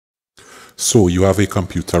So you have a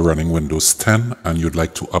computer running Windows 10 and you'd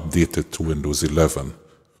like to update it to Windows 11.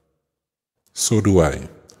 So do I.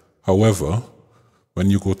 However, when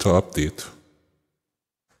you go to update,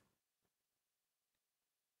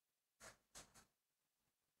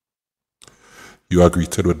 you are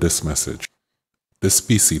greeted with this message. This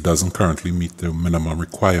PC doesn't currently meet the minimum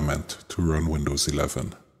requirement to run Windows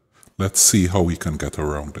 11. Let's see how we can get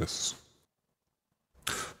around this.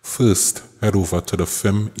 First, head over to the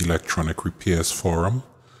FIM Electronic Repairs Forum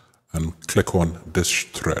and click on this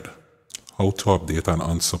thread, How to Update an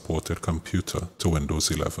Unsupported Computer to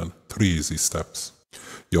Windows 11. 3 easy steps.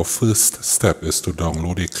 Your first step is to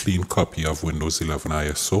download a clean copy of Windows 11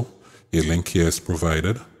 ISO. A link here is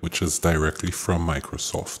provided, which is directly from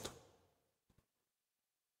Microsoft.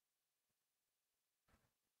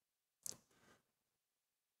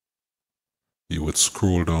 You would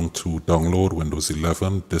scroll down to download Windows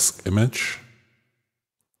 11 disk image.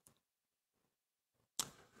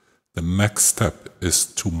 The next step is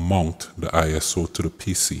to mount the ISO to the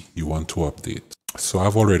PC you want to update. So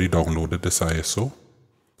I've already downloaded this ISO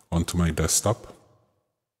onto my desktop.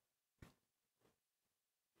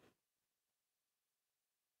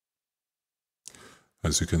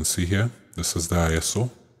 As you can see here, this is the ISO,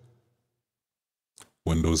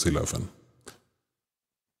 Windows 11.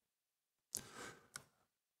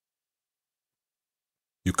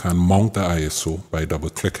 You can mount the ISO by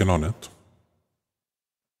double-clicking on it.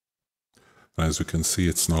 And as you can see,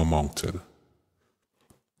 it's now mounted.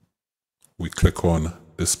 We click on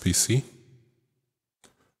this PC,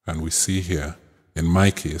 and we see here, in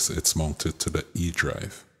my case, it's mounted to the E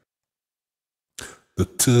drive. The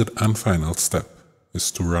third and final step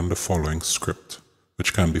is to run the following script,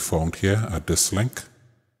 which can be found here at this link.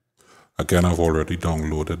 Again, I've already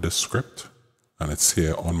downloaded this script, and it's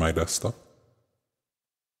here on my desktop.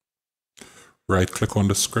 Right-click on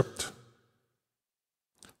the script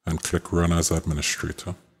and click Run as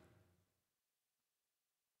Administrator.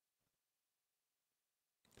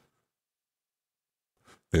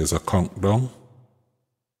 There's a countdown,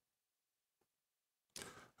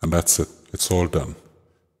 and that's it. It's all done.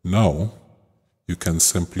 Now, you can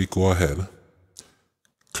simply go ahead,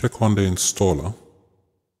 click on the installer,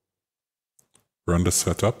 run the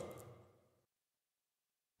setup,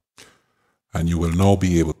 and you will now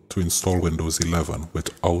be able to install Windows 11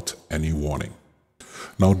 without any warning.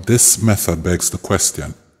 Now this method begs the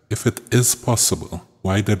question, if it is possible,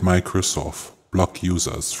 why did Microsoft block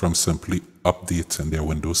users from simply updating their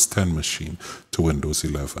Windows 10 machine to Windows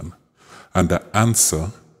 11? And the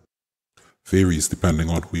answer varies depending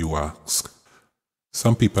on who you ask.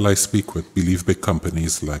 Some people I speak with believe big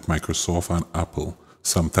companies like Microsoft and Apple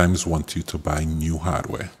sometimes want you to buy new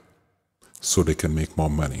hardware so they can make more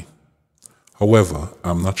money. However,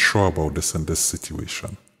 I'm not sure about this in this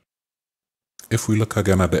situation. If we look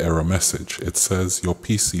again at the error message, it says your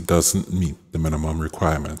PC doesn't meet the minimum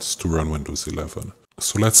requirements to run Windows 11.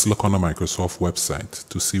 So let's look on the Microsoft website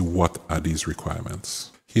to see what are these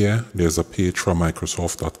requirements. Here, there's a page from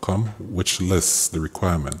Microsoft.com which lists the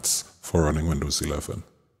requirements for running Windows 11.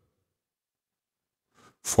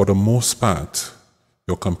 For the most part,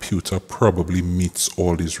 your computer probably meets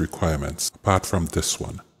all these requirements, apart from this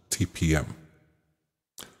one, TPM.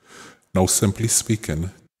 Now, simply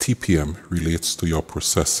speaking, TPM relates to your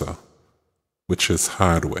processor, which is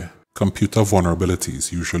hardware. Computer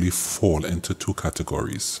vulnerabilities usually fall into two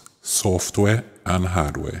categories, software and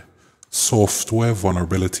hardware. Software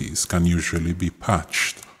vulnerabilities can usually be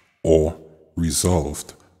patched or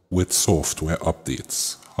resolved with software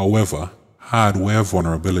updates. However, hardware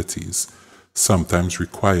vulnerabilities sometimes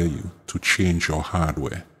require you to change your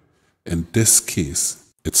hardware. In this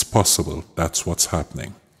case, it's possible that's what's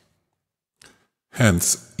happening.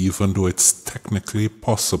 Hence, even though it's technically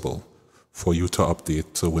possible for you to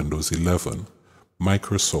update to Windows 11,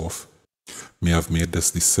 Microsoft may have made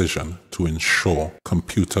this decision to ensure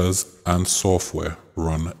computers and software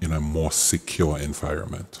run in a more secure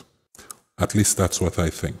environment. At least that's what I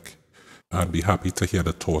think. I'd be happy to hear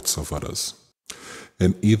the thoughts of others.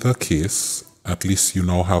 In either case, at least you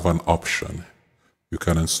now have an option. You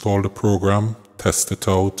can install the program, test it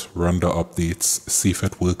out, run the updates, see if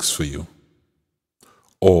it works for you.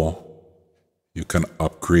 Or you can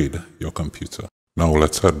upgrade your computer. Now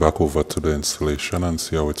let's head back over to the installation and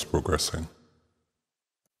see how it's progressing.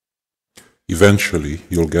 Eventually,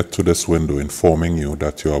 you'll get to this window informing you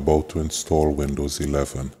that you're about to install Windows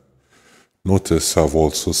 11. Notice I've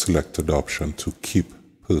also selected the option to keep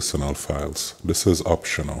personal files. This is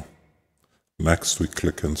optional. Next, we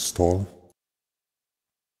click Install.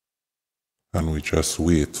 And we just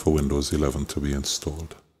wait for Windows 11 to be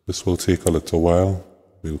installed. This will take a little while.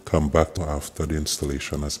 We'll come back after the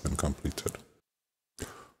installation has been completed.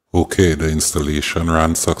 Okay, the installation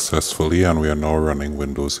ran successfully and we are now running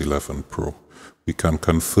Windows 11 Pro. We can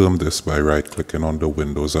confirm this by right-clicking on the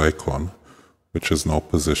Windows icon, which is now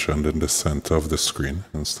positioned in the center of the screen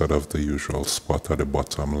instead of the usual spot at the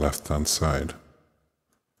bottom left-hand side.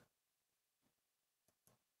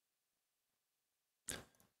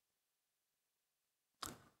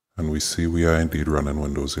 And we see we are indeed running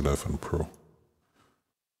Windows 11 Pro.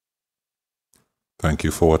 Thank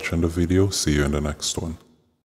you for watching the video. See you in the next one.